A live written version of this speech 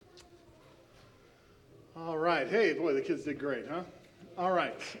All right. Hey, boy, the kids did great, huh? All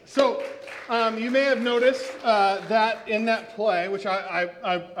right. So you may have noticed that in that play, which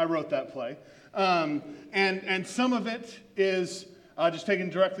I wrote that play, and some of it is just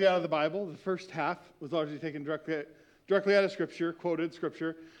taken directly out of the Bible. The first half was largely taken directly out of Scripture, quoted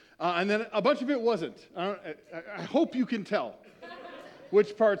Scripture, and then a bunch of it wasn't. I hope you can tell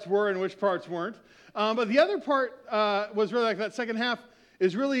which parts were and which parts weren't. But the other part was really like that second half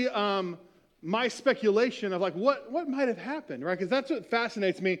is really my speculation of like what might have happened, right? Because that's what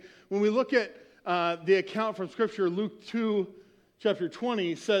fascinates me when we look at the account from Scripture. Luke 2, chapter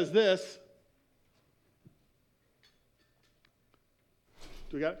 20 says this.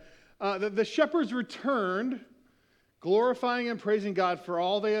 Do we got it? The shepherds returned, glorifying and praising God for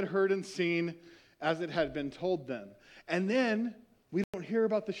all they had heard and seen as it had been told them. And then we don't hear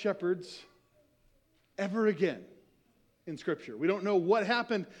about the shepherds ever again in Scripture. We don't know what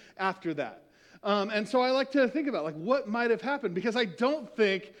happened after that. And so I like to think about like what might have happened, because I don't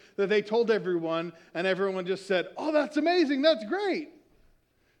think that they told everyone and everyone just said, "Oh, that's amazing, that's great."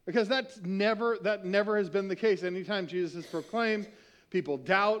 Because that never has been the case. Anytime Jesus is proclaimed, people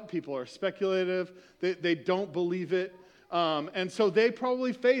doubt, people are speculative, they don't believe it. And so they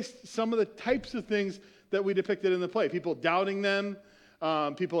probably faced some of the types of things that we depicted in the play. People doubting them,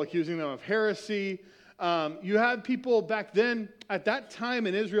 people accusing them of heresy. You had people back then, at that time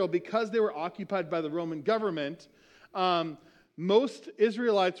in Israel, because they were occupied by the Roman government, most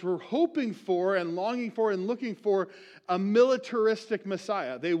Israelites were hoping for and longing for and looking for a militaristic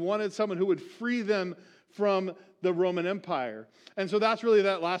Messiah. They wanted someone who would free them from the Roman Empire. And so that's really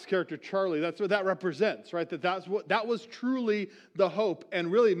that last character, Charlie. That's what that represents, right? That was truly the hope.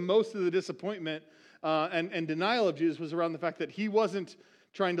 And really most of the disappointment and denial of Jesus was around the fact that he wasn't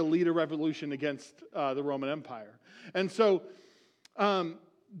trying to lead a revolution against the Roman Empire. And so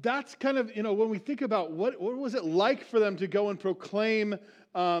that's kind of, when we think about what was it like for them to go and proclaim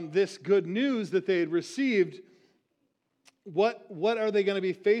this good news that they had received, what are they going to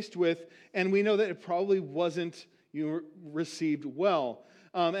be faced with? And we know that it probably wasn't received well.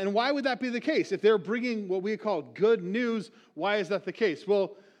 And why would that be the case? If they're bringing what we call good news, why is that the case?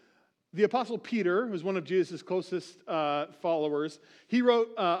 Well, the Apostle Peter, who's one of Jesus' closest followers, he wrote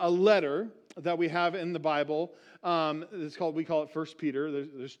a letter that we have in the Bible. We call it 1 Peter.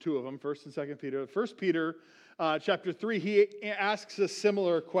 There's two of them, 1 and 2 Peter. 1 Peter chapter 3, he asks a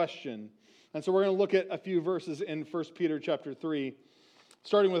similar question. And so we're going to look at a few verses in 1 Peter chapter 3,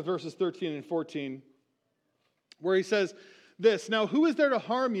 starting with verses 13 and 14, where he says this: "Now who is there to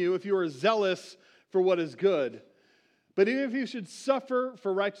harm you if you are zealous for what is good? But even if you should suffer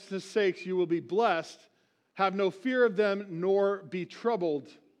for righteousness' sakes, you will be blessed. Have no fear of them, nor be troubled."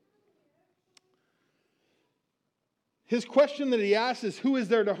 His question that he asks is, who is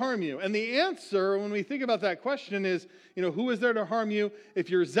there to harm you? And the answer, when we think about that question, is, who is there to harm you if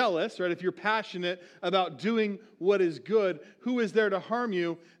you're zealous, right? If you're passionate about doing what is good, who is there to harm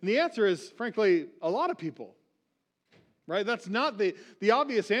you? And the answer is, frankly, a lot of people, right? That's not the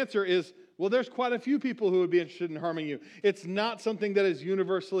obvious answer is, well, there's quite a few people who would be interested in harming you. It's not something that is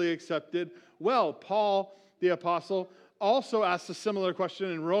universally accepted. Well, Paul, the apostle, also asks a similar question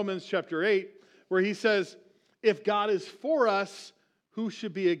in Romans chapter 8, where he says, if God is for us, who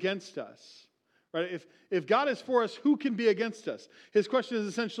should be against us? Right? If God is for us, who can be against us? His question is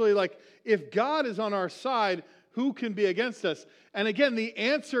essentially like, if God is on our side, who can be against us? And again, the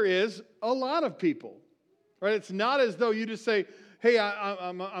answer is a lot of people. Right? It's not as though you just say, hey,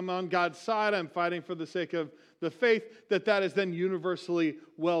 I'm on God's side, I'm fighting for the sake of the faith, that is then universally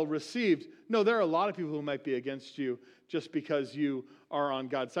well received. No, there are a lot of people who might be against you. Just because you are on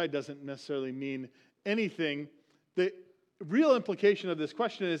God's side doesn't necessarily mean anything. The real implication of this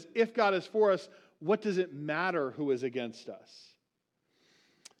question is, if God is for us, what does it matter who is against us?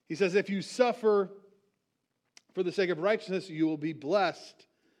 He says, if you suffer for the sake of righteousness, you will be blessed.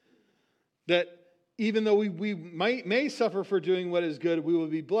 That even though we may suffer for doing what is good, we will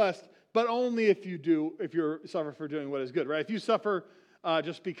be blessed, but only if you suffer for doing what is good, right? If you suffer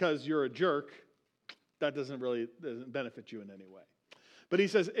just because you're a jerk, that doesn't benefit you in any way. But he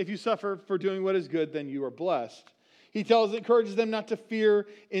says, if you suffer for doing what is good, then you are blessed. He encourages them not to fear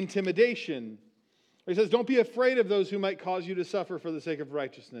intimidation. He says, don't be afraid of those who might cause you to suffer for the sake of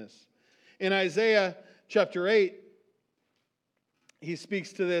righteousness. In Isaiah chapter 8, he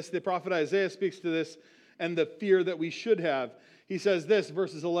speaks to this, the prophet Isaiah speaks to this, and the fear that we should have. He says this,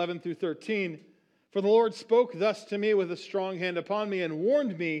 verses 11 through 13, "For the Lord spoke thus to me with a strong hand upon me, and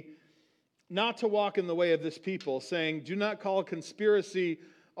warned me not to walk in the way of this people, saying, do not call conspiracy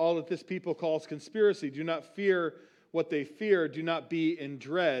all that this people calls conspiracy. Do not fear what they fear. Do not be in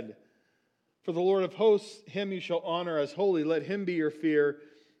dread. For the Lord of hosts, him you shall honor as holy. Let him be your fear.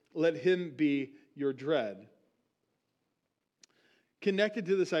 Let him be your dread. Connected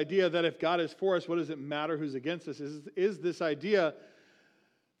to this idea that if God is for us, what does it matter who's against us, is this idea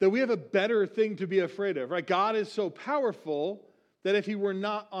that we have a better thing to be afraid of, right? God is so powerful that if he were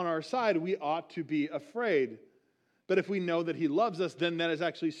not on our side, we ought to be afraid. But if we know that he loves us, then that is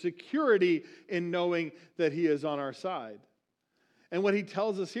actually security in knowing that he is on our side. And what he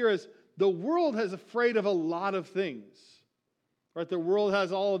tells us here is the world is afraid of a lot of things, right? The world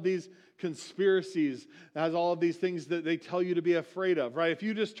has all of these conspiracies, has all of these things that they tell you to be afraid of, right? If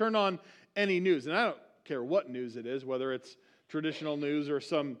you just turn on any news, and I don't care what news it is, whether it's traditional news or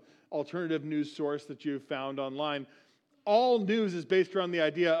some alternative news source that you've found online, all news is based around the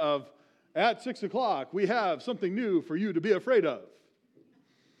idea of, at 6 o'clock, we have something new for you to be afraid of.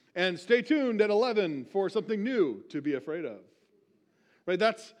 And stay tuned at 11 for something new to be afraid of. Right?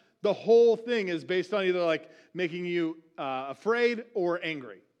 That's the whole thing is based on either like making you afraid or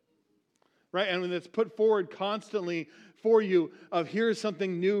angry. Right? And when it's put forward constantly for you of here's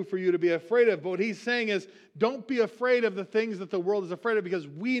something new for you to be afraid of. But what he's saying is don't be afraid of the things that the world is afraid of because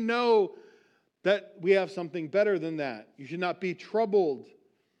we know that we have something better than that. You should not be troubled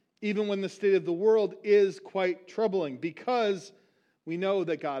even when the state of the world is quite troubling because we know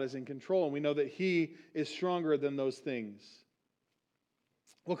that God is in control and we know that he is stronger than those things.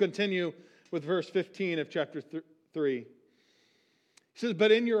 We'll continue with verse 15 of chapter 3. He says,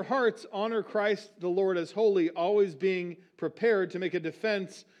 but in your hearts honor Christ the Lord as holy, always being prepared to make a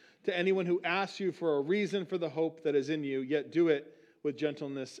defense to anyone who asks you for a reason for the hope that is in you, yet do it with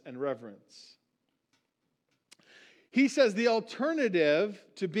gentleness and reverence. He says the alternative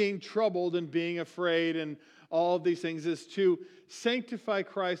to being troubled and being afraid and all of these things is to sanctify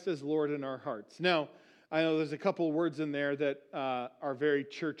Christ as Lord in our hearts. Now, I know there's a couple of words in there that are very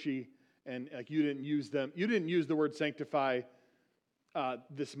churchy and like you didn't use them. You didn't use the word sanctify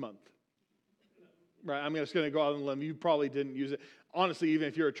this month. Right? I'm just going to go out on a limb. You probably didn't use it. Honestly, even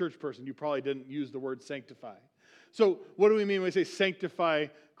if you're a church person, you probably didn't use the word sanctify. So what do we mean when we say sanctify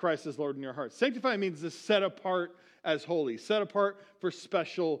Christ as Lord in your heart? Sanctify means to set apart as holy, set apart for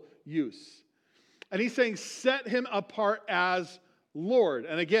special use. And he's saying set him apart as Lord.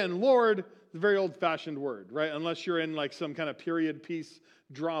 And again, Lord is a very old-fashioned word, right? Unless you're in like some kind of period piece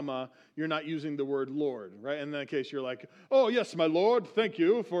drama, you're not using the word Lord, right? In that case, you're like, oh, yes, my Lord, thank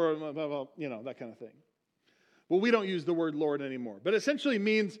you for, that kind of thing. Well, we don't use the word Lord anymore. But essentially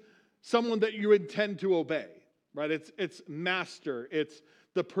means someone that you intend to obey, right? It's master. It's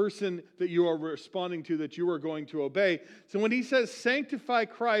the person that you are responding to, that you are going to obey. So when he says sanctify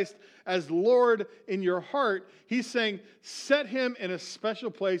Christ as Lord in your heart, he's saying set him in a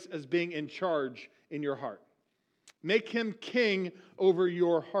special place as being in charge in your heart. Make him king over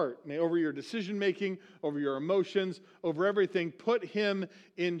your heart, over your decision-making, over your emotions, over everything. Put him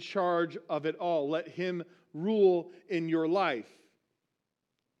in charge of it all. Let him rule in your life.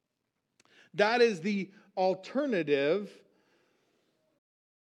 That is the alternative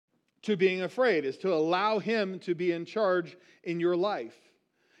to being afraid, is to allow him to be in charge in your life.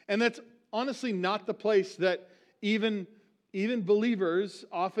 And that's honestly not the place that even believers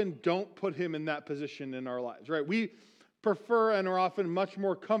often don't put him in that position in our lives, right? We prefer and are often much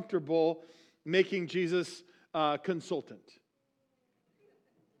more comfortable making Jesus consultant,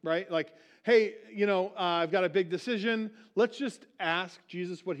 right? Like, hey, I've got a big decision. Let's just ask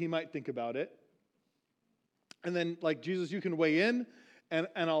Jesus what he might think about it. And then, like, Jesus, you can weigh in, and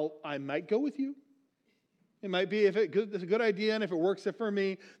I might go with you. It might be, if it's a good idea, and if it works for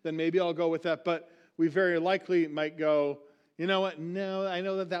me, then maybe I'll go with that. But we very likely might go, you know what? No, I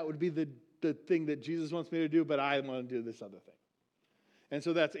know that would be the thing that Jesus wants me to do, but I want to do this other thing. And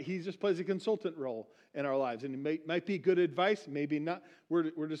so he just plays a consultant role in our lives. And it might be good advice, maybe not.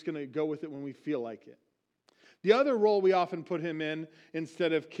 We're just going to go with it when we feel like it. The other role we often put him in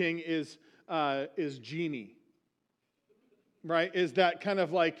instead of king is genie. Right? Is that kind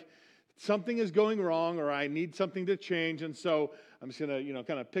of like something is going wrong or I need something to change. And so I'm just going to,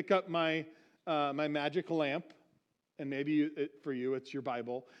 kind of pick up my magic lamp. And maybe for you, it's your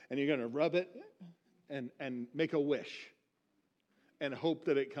Bible. And you're going to rub it and make a wish and hope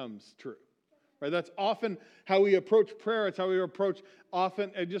that it comes true. Right? That's often how we approach prayer. It's how we approach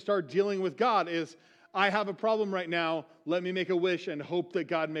often and just our dealing with God is, I have a problem right now. Let me make a wish and hope that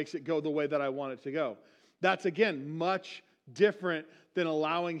God makes it go the way that I want it to go. That's, again, much different than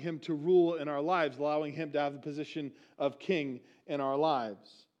allowing him to rule in our lives, allowing him to have the position of king in our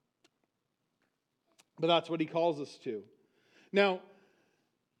lives. But that's what he calls us to. Now,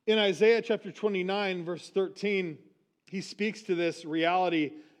 in Isaiah chapter 29, verse 13, he speaks to this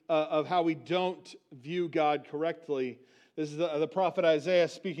reality of how we don't view God correctly. This is the prophet Isaiah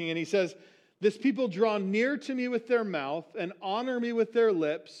speaking, and he says, "This people draw near to me with their mouth and honor me with their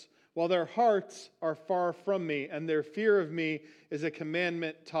lips, while their hearts are far from me, and their fear of me is a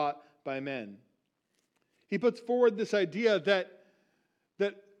commandment taught by men." He puts forward this idea that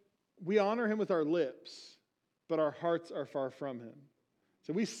we honor him with our lips, but our hearts are far from him.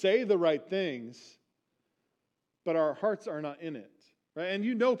 So we say the right things, but our hearts are not in it. Right? And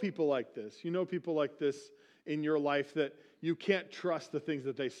you know people like this. You know people like this in your life that you can't trust the things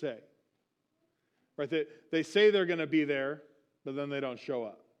that they say. Right? They say they're going to be there, but then they don't show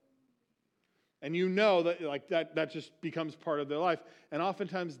up. And you know that just becomes part of their life. And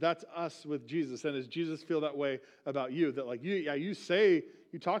oftentimes that's us with Jesus. And does Jesus feel that way about you? That you say,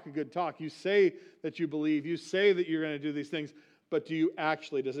 you talk a good talk. You say that you believe. You say that you're going to do these things. But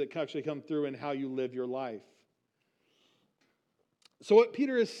does it actually come through in how you live your life? So what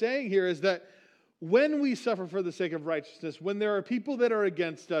Peter is saying here is that when we suffer for the sake of righteousness, when there are people that are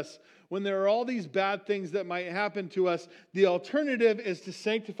against us, when there are all these bad things that might happen to us, the alternative is to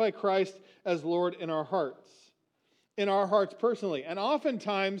sanctify Christ as Lord in our hearts personally. And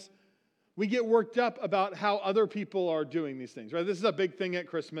oftentimes, we get worked up about how other people are doing these things, right? This is a big thing at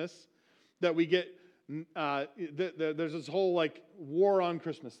Christmas that we get, there's this whole war on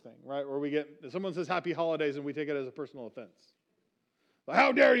Christmas thing, right? Where someone says happy holidays and we take it as a personal offense.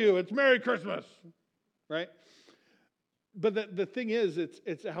 How dare you? It's Merry Christmas, right? But the thing is,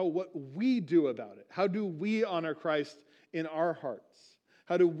 it's what we do about it. How do we honor Christ in our hearts?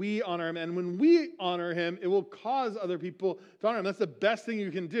 How do we honor him? And when we honor him, it will cause other people to honor him. That's the best thing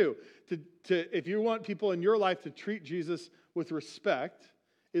you can do. If you want people in your life to treat Jesus with respect,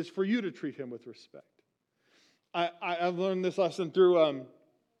 is for you to treat him with respect. I've learned this lesson through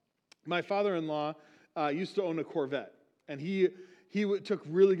my father-in-law used to own a Corvette, and he took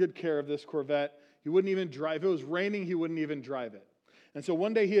really good care of this Corvette. He wouldn't even drive. If it was raining, he wouldn't even drive it. And so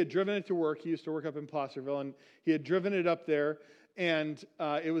one day he had driven it to work. He used to work up in Placerville, and he had driven it up there, and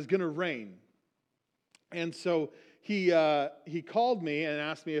it was going to rain. And so he called me and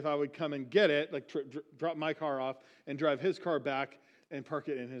asked me if I would come and get it, drop my car off and drive his car back and park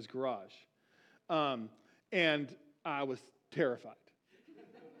it in his garage. And I was terrified.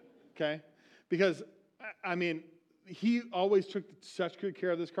 Okay? Because, he always took such good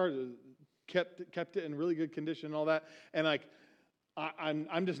care of this car, kept it in really good condition and all that. And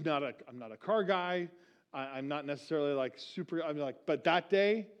I'm just not a car guy. I'm not necessarily super. But that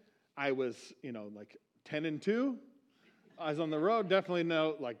day I was 10-2. I was on the road. Definitely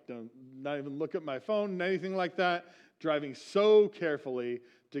not even look at my phone, anything like that. Driving so carefully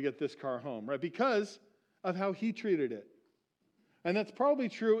to get this car home, right? Because of how he treated it. And that's probably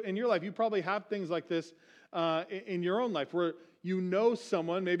true in your life. You probably have things like this in your own life where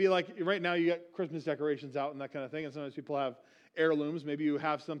someone, maybe right now you got Christmas decorations out and that kind of thing, and sometimes people have heirlooms. Maybe you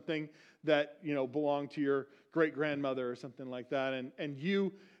have something that belonged to your great-grandmother or something like that, and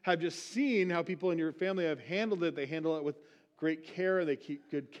you have just seen how people in your family have handled it. They handle it with great care. They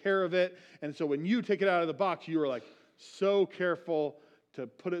keep good care of it. And so when you take it out of the box, you are so careful to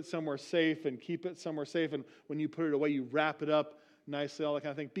put it somewhere safe and keep it somewhere safe. And when you put it away, you wrap it up nicely, all that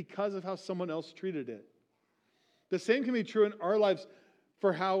kind of thing, because of how someone else treated it. The same can be true in our lives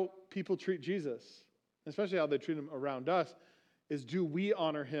for how people treat Jesus, especially how they treat him around us, is do we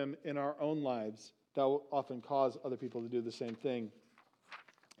honor him in our own lives? That will often cause other people to do the same thing.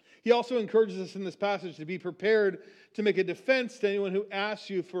 He also encourages us in this passage to be prepared to make a defense to anyone who asks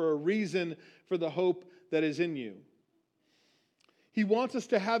you for a reason for the hope that is in you. He wants us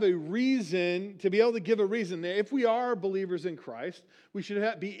to have a reason, to be able to give a reason. If we are believers in Christ, we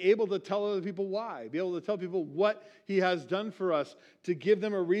should be able to tell other people why, be able to tell people what he has done for us, to give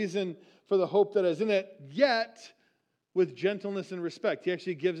them a reason for the hope that is in it, yet with gentleness and respect. He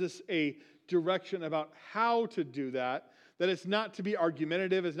actually gives us a direction about how to do that it's not to be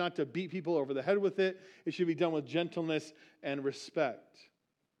argumentative, it's not to beat people over the head with it. It should be done with gentleness and respect.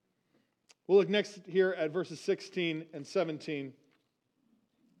 We'll look next here at verses 16 and 17. It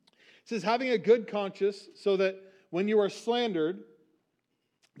says, having a good conscience, so that when you are slandered,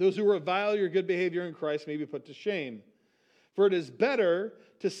 those who revile your good behavior in Christ may be put to shame. For it is better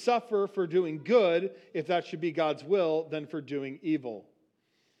to suffer for doing good, if that should be God's will, than for doing evil.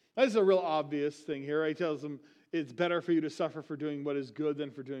 That is a real obvious thing here. He tells them it's better for you to suffer for doing what is good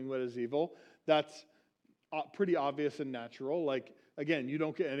than for doing what is evil. That's pretty obvious and natural. Again, you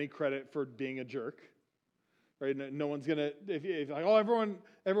don't get any credit for being a jerk. Right? No one's going to, if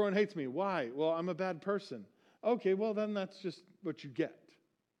everyone hates me. Why? Well, I'm a bad person. Okay, well, then that's just what you get.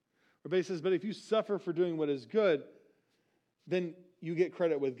 But he says, but if you suffer for doing what is good, then you get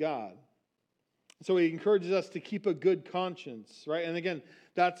credit with God. So he encourages us to keep a good conscience, right? And again,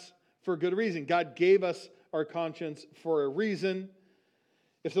 that's for good reason. God gave us our conscience for a reason.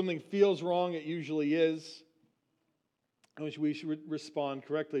 If something feels wrong, it usually is. And we should respond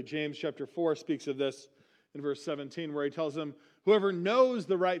correctly. James chapter 4 speaks of this in verse 17, where he tells them, whoever knows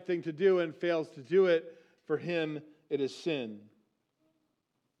the right thing to do and fails to do it, for him it is sin.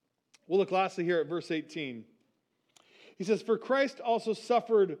 We'll look lastly here at verse 18. He says, for Christ also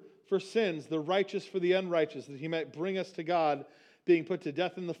suffered for sins, the righteous for the unrighteous, that he might bring us to God, being put to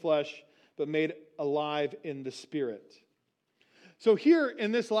death in the flesh, but made alive in the Spirit. So here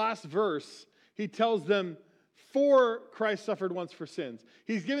in this last verse, he tells them, for Christ suffered once for sins.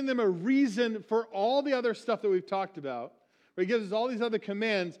 He's giving them a reason for all the other stuff that we've talked about. Where he gives us all these other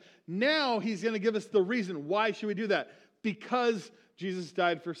commands. Now he's going to give us the reason. Why should we do that? Because Jesus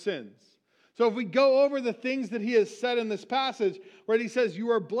died for sins. So if we go over the things that he has said in this passage, where he says,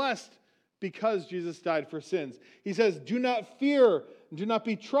 you are blessed because Jesus died for sins. He says, do not fear, and do not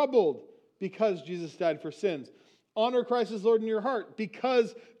be troubled, because Jesus died for sins. Honor Christ as Lord in your heart,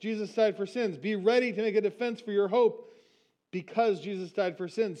 because Jesus died for sins. Be ready to make a defense for your hope, because Jesus died for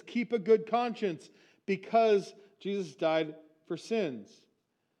sins. Keep a good conscience, because Jesus died for sins.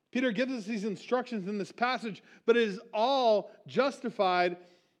 Peter gives us these instructions in this passage, but it is all justified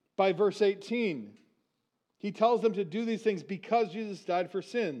by verse 18. He tells them to do these things because Jesus died for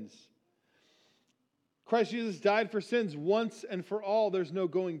sins. Christ Jesus died for sins once and for all. There's no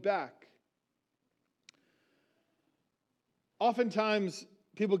going back. Oftentimes,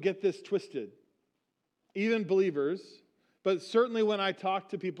 people get this twisted, even believers, but certainly when I talk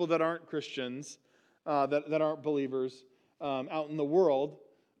to people that aren't Christians, that aren't believers out in the world,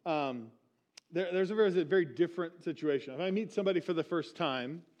 there's a very different situation. If I meet somebody for the first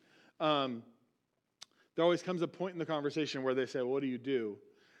time, there always comes a point in the conversation where they say, well, what do you do?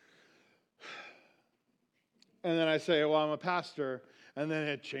 And then I say, well, I'm a pastor, and then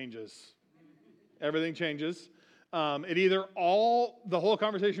it changes. Everything changes. It either the whole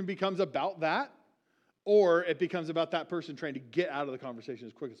conversation becomes about that, or it becomes about that person trying to get out of the conversation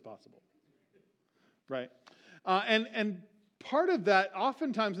as quick as possible. Right? And part of that,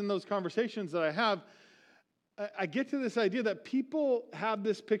 oftentimes in those conversations that I have, I get to this idea that people have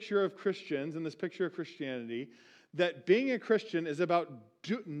this picture of Christians and this picture of Christianity, that being a Christian is about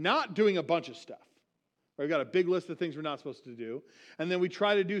not doing a bunch of stuff. We've got a big list of things we're not supposed to do. And then we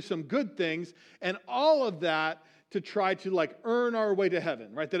try to do some good things, and all of that to try to earn our way to heaven,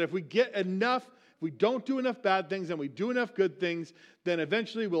 right? That if we get enough, if we don't do enough bad things and we do enough good things, then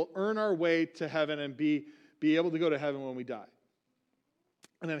eventually we'll earn our way to heaven and be able to go to heaven when we die.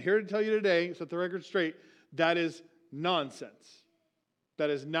 And I'm here to tell you today, set the record straight, that is nonsense. That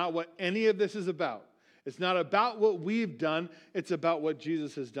is not what any of this is about. It's not about what we've done. It's about what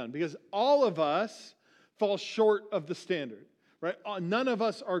Jesus has done. Because all of us fall short of the standard, right? None of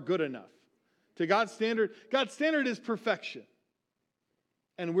us are good enough. To God's standard is perfection.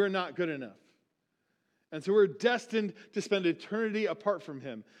 And we're not good enough. And so we're destined to spend eternity apart from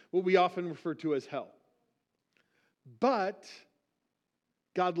him, what we often refer to as hell. But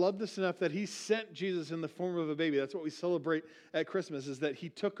God loved us enough that he sent Jesus in the form of a baby. That's what we celebrate at Christmas, is that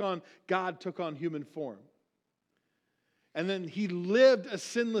God took on human form. And then he lived a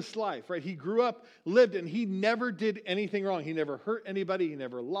sinless life, right? He grew up, lived, and he never did anything wrong. He never hurt anybody. He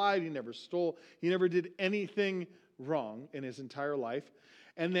never lied. He never stole. He never did anything wrong in his entire life.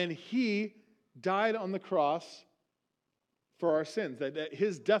 And then he died on the cross for our sins. That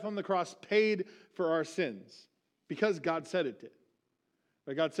his death on the cross paid for our sins because God said it did.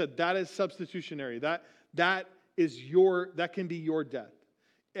 Right? God said that is substitutionary. That can be your death.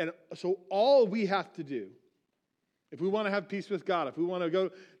 And so all we have to do, if we want to have peace with God, if we want to go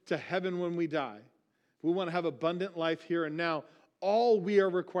to heaven when we die, if we want to have abundant life here and now, all we are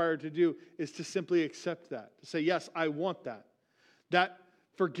required to do is to simply accept that. To say, yes, I want that. That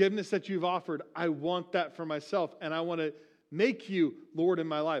forgiveness that you've offered, I want that for myself. And I want to make you Lord in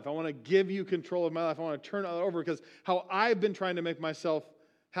my life. I want to give you control of my life. I want to turn it over because how I've been trying to make myself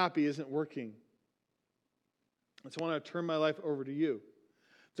happy isn't working. And so I want to turn my life over to you.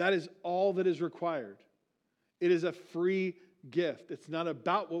 That is all that is required. It is a free gift. It's not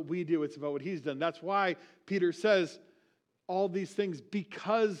about what we do. It's about what he's done. That's why Peter says all these things,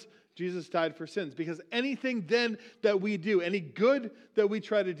 because Jesus died for sins. Because anything then that we do, any good that we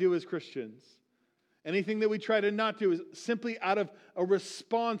try to do as Christians, anything that we try to not do is simply out of a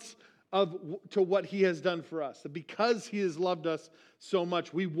response to what he has done for us. That because he has loved us so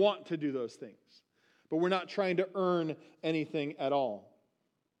much, we want to do those things. But we're not trying to earn anything at all.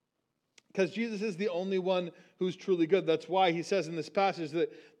 Because Jesus is the only one who's truly good. That's why he says in this passage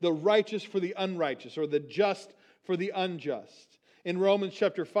that the righteous for the unrighteous, or the just for the unjust. In Romans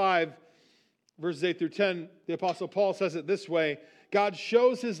chapter 5, verses 8 through 10, the Apostle Paul says it this way: God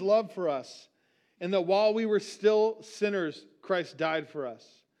shows his love for us, and that while we were still sinners, Christ died for us.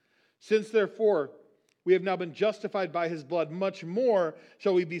 Since therefore we have now been justified by his blood, much more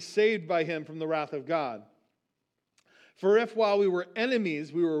shall we be saved by him from the wrath of God. For if while we were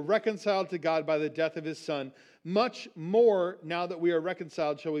enemies, we were reconciled to God by the death of his Son, much more now that we are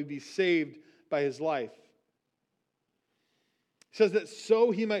reconciled shall we be saved by his life. It says that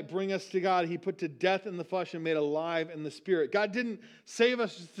so he might bring us to God, he put to death in the flesh and made alive in the spirit. God didn't save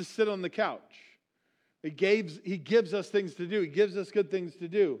us just to sit on the couch. He gives us things to do. He gives us good things to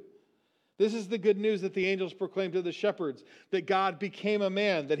do. This is the good news that the angels proclaimed to the shepherds, that God became a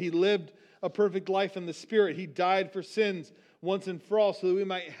man, that he lived a perfect life in the Spirit. He died for sins once and for all so that we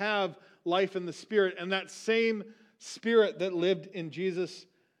might have life in the Spirit. And that same Spirit that lived in Jesus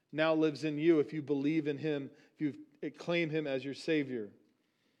now lives in you if you believe in him, if you claim him as your Savior.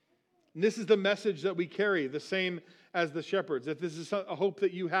 And this is the message that we carry, the same as the shepherds. If this is a hope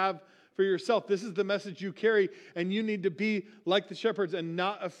that you have for yourself, this is the message you carry, and you need to be like the shepherds and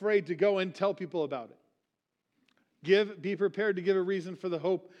not afraid to go and tell people about it. Be prepared to give a reason for the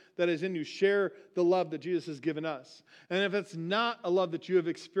hope that is in you. Share the love that Jesus has given us. And if it's not a love that you have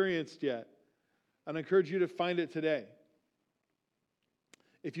experienced yet, I'd encourage you to find it today.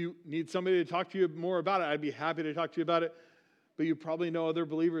 If you need somebody to talk to you more about it, I'd be happy to talk to you about it. But you probably know other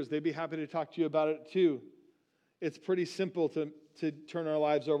believers. They'd be happy to talk to you about it too. It's pretty simple to turn our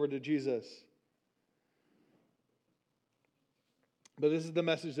lives over to Jesus. But this is the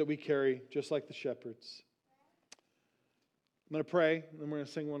message that we carry, just like the shepherds. I'm going to pray, and then we're going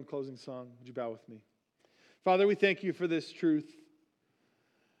to sing one closing song. Would you bow with me? Father, we thank you for this truth,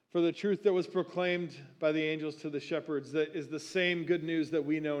 for the truth that was proclaimed by the angels to the shepherds, that is the same good news that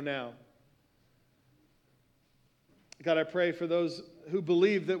we know now. God, I pray for those who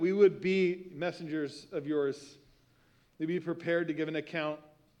believe that we would be messengers of yours. We'd be prepared to give an account,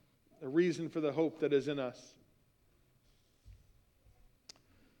 a reason for the hope that is in us.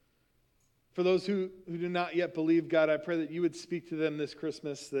 For those who do not yet believe, God, I pray that you would speak to them this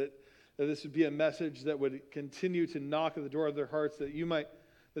Christmas, that this would be a message that would continue to knock at the door of their hearts, that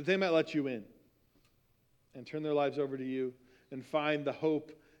they might let you in and turn their lives over to you and find the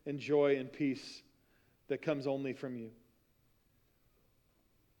hope and joy and peace that comes only from you.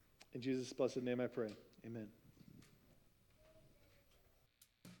 In Jesus' blessed name I pray. Amen.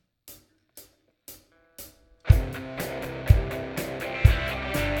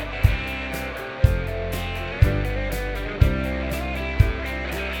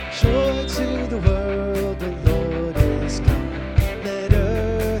 Joy to the world, the Lord is come. Let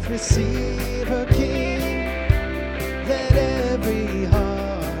earth receive her King. Let every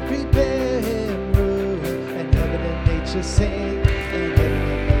heart prepare him room. And heaven and nature sing, and heaven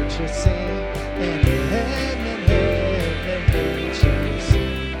and nature sing, and heaven and nature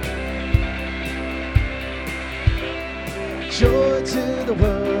sing. Joy to the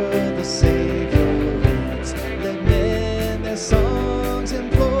world, the Savior reigns. Let men their songs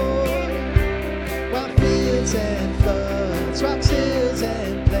implore. And floods, rocks, hills,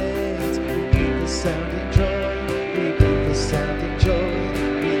 and plains, repeat the sounding joy, repeat the sounding joy,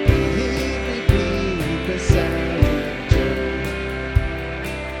 repeat the sounding joy.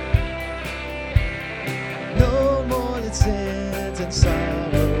 No more let sins and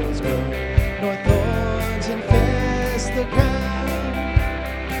sorrows grow, nor thorns infest the crown.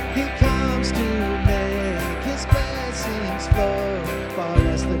 He comes to make his blessings flow, far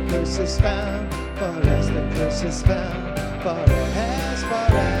as the curse is found. Far as the curse is found, far as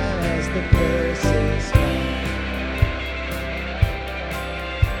the curse is found.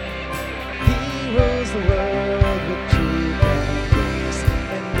 He rules the world with truth and grace,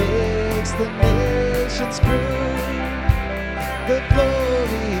 and makes the nations prove the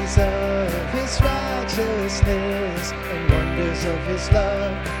glories of his righteousness, and wonders of his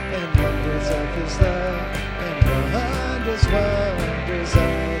love, and wonders of his love, and wonders of his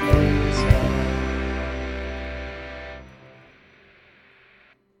love.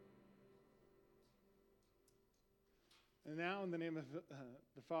 And now, in the name of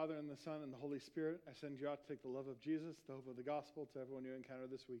the Father, and the Son, and the Holy Spirit, I send you out to take the love of Jesus, the hope of the gospel, to everyone you encounter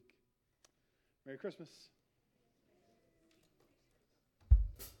this week. Merry Christmas.